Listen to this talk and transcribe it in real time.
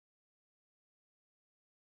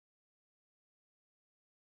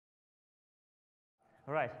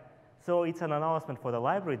All right. So it's an announcement for the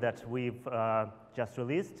library that we've just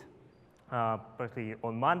released practically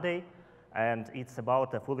on Monday, and it's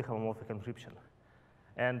about a fully homomorphic encryption.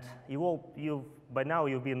 And by now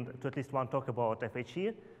you've been to at least one talk about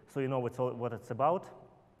FHE, so you know what it's about.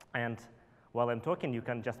 And while I'm talking, you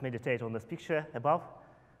can just meditate on this picture above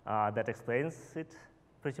that explains it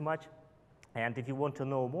pretty much. And if you want to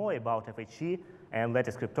know more about FHE and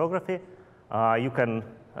latest cryptography, you can.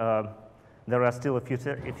 There are still a few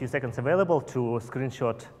seconds available to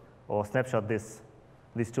screenshot or snapshot these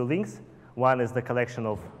two links. One is the collection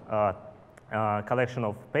of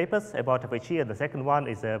papers about FHE, and the second one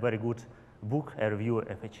is a very good book, a review of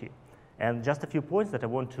FHE. And just a few points that I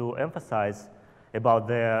want to emphasize about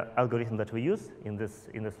the algorithm that we use in this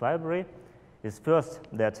library is first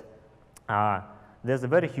that there's a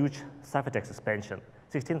very huge ciphertext expansion,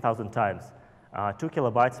 16,000 times, 2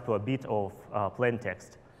 kilobytes per bit of plain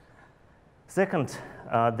text. Second,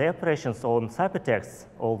 the operations on ciphertext,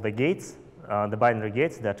 all the gates, the binary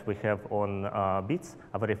gates that we have on bits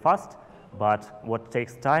are very fast, but what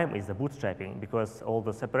takes time is the bootstrapping, because all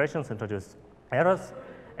the separations introduce errors,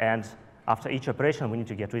 and after each operation we need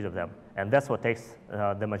to get rid of them, and that's what takes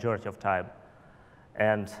the majority of time.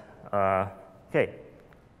 And okay,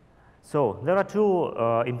 so there are two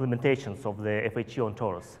implementations of the FHE on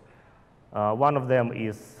Torus. One of them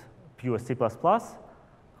is pure C++,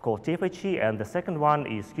 called tFHE, and the second one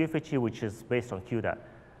is qFHE, which is based on CUDA.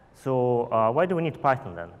 So why do we need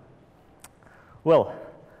Python then? Well,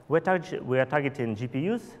 we are targeting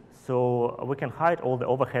GPUs, so we can hide all the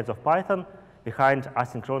overheads of Python behind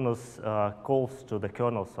asynchronous calls to the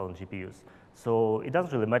kernels on GPUs. So it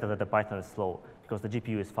doesn't really matter that the Python is slow, because the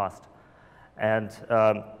GPU is fast. And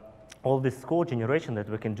all this code generation that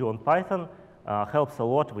we can do on Python helps a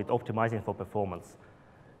lot with optimizing for performance.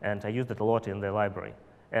 And I used it a lot in the library.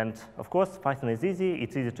 And of course, Python is easy.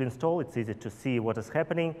 It's easy to install. It's easy to see what is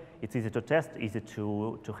happening. It's easy to test, easy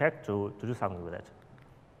to hack, to do something with it.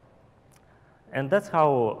 And that's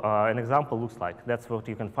how an example looks like. That's what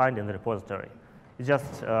you can find in the repository. It's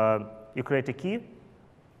just you create a key.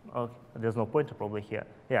 Okay, there's no pointer probably here.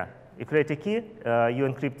 Yeah, you create a key. You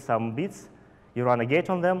encrypt some bits. You run a gate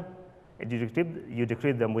on them. And you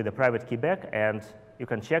decrypt them with a private key back, and you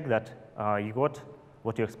can check that you got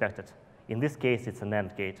what you expected. In this case, it's an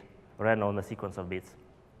AND gate ran on a sequence of bits.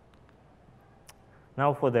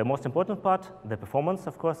 Now for the most important part, the performance,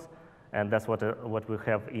 of course, and that's what we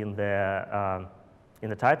have in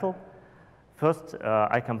the title. First,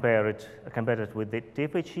 I compared it with the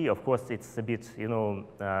tFHE. Of course, it's a bit,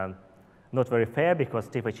 not very fair, because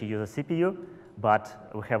tFHE uses CPU, but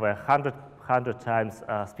we have 100 times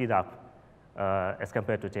speed up as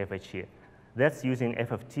compared to tFHE. That's using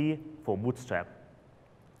FFT for bootstrap.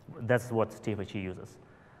 That's what tFHE uses.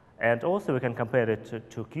 And also we can compare it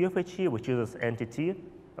to qFHE, which uses NTT,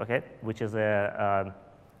 okay, which is a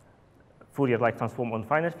Fourier-like transform on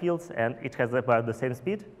finite fields, and it has about the same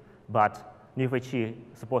speed, but nuFHE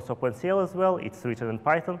supports OpenCL as well. It's written in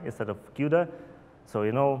Python instead of CUDA, so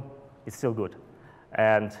it's still good.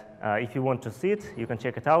 And if you want to see it, you can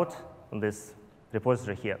check it out on this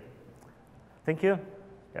repository here. Thank you.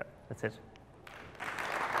 Yeah, that's it.